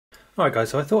Alright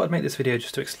guys, so I thought I'd make this video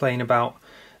just to explain about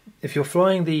if you're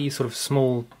flying the sort of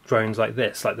small drones like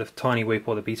this, like the Tiny Whoop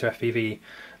or the Beta FPV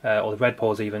or the Red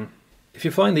Paws even. If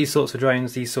you're flying these sorts of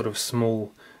drones, these sort of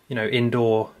small,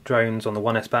 indoor drones on the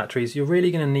 1S batteries, you're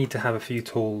really going to need to have a few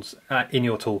tools in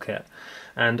your toolkit.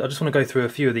 And I just want to go through a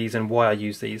few of these and why I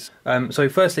use these. So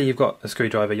firstly, you've got a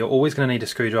screwdriver. You're always going to need a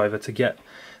screwdriver to get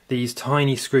these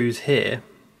tiny screws here.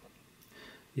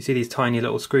 You see these tiny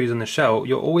little screws on the shell.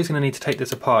 You're always going to need to take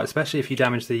this apart, especially if you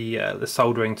damage the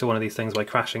soldering to one of these things by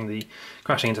crashing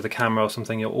into the camera or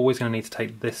something. You're always going to need to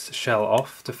take this shell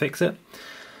off to fix it.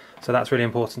 So that's really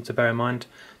important to bear in mind.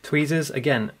 Tweezers,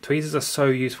 again, tweezers are so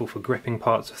useful for gripping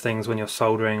parts of things when you're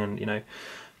soldering and,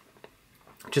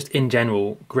 just in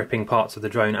general, gripping parts of the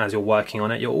drone as you're working on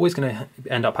it. You're always going to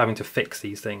end up having to fix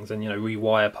these things and,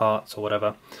 rewire parts or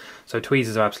whatever. So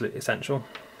tweezers are absolutely essential.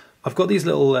 I've got these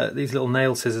little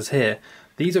nail scissors here.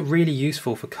 These are really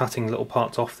useful for cutting little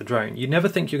parts off the drone. You never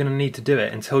think you're going to need to do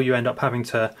it until you end up having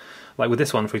to, like with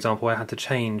this one for example, I had to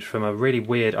change from a really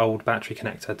weird old battery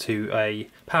connector to a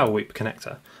Power Whoop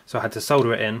connector. So I had to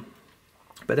solder it in,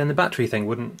 but then the battery thing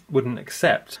wouldn't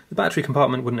accept. The battery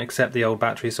compartment wouldn't accept the old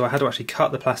battery, so I had to actually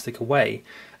cut the plastic away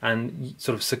and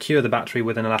sort of secure the battery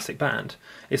with an elastic band.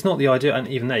 It's not the ideal, and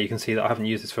even there you can see that I haven't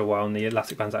used this for a while and the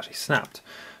elastic band's actually snapped.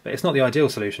 But it's not the ideal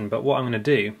solution, but what I'm going to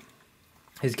do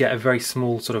is get a very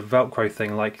small sort of Velcro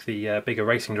thing like the bigger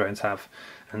racing drones have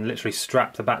and literally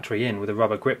strap the battery in with a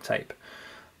rubber grip tape.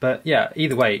 But yeah,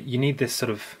 either way, you need this sort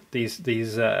of these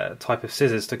type of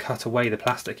scissors to cut away the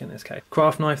plastic in this case.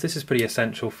 Craft knife, this is pretty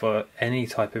essential for any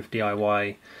type of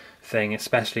DIY thing,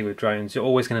 especially with drones. You're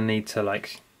always going to need to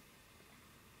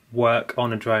work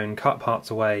on a drone, cut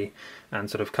parts away and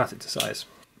sort of cut it to size.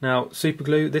 Now, super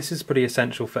glue, this is pretty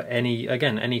essential for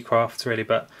any crafts really,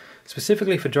 but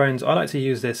specifically for drones, I like to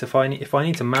use this if I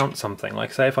need to mount something,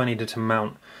 like say if I needed to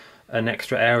mount an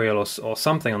extra aerial or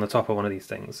something on the top of one of these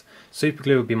things. Super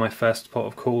glue would be my first port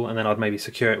of call, and then I'd maybe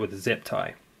secure it with a zip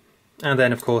tie. And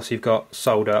then of course you've got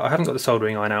solder. I haven't got the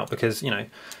soldering iron out because,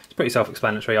 it's pretty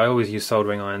self-explanatory. I always use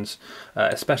soldering irons,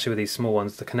 especially with these small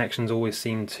ones. The connections always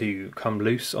seem to come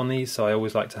loose on these, so I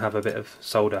always like to have a bit of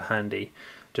solder handy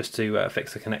just to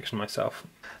fix the connection myself.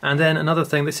 And then another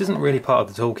thing, this isn't really part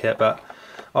of the toolkit, but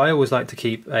I always like to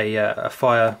keep a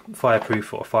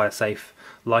fireproof or fire-safe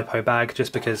LiPo bag,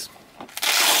 just because,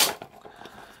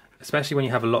 especially when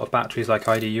you have a lot of batteries like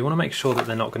I do, you want to make sure that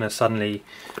they're not going to suddenly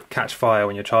catch fire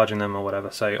when you're charging them or whatever.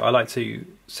 So I like to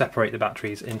separate the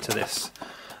batteries into this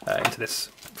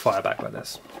fire bag like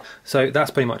this. So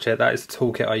that's pretty much it. That is the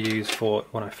toolkit I use for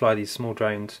when I fly these small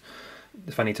drones.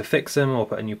 If I need to fix them or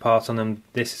put a new part on them,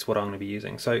 this is what I'm going to be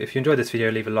using. So if you enjoyed this video,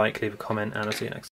 leave a like, leave a comment, and I'll see you next time.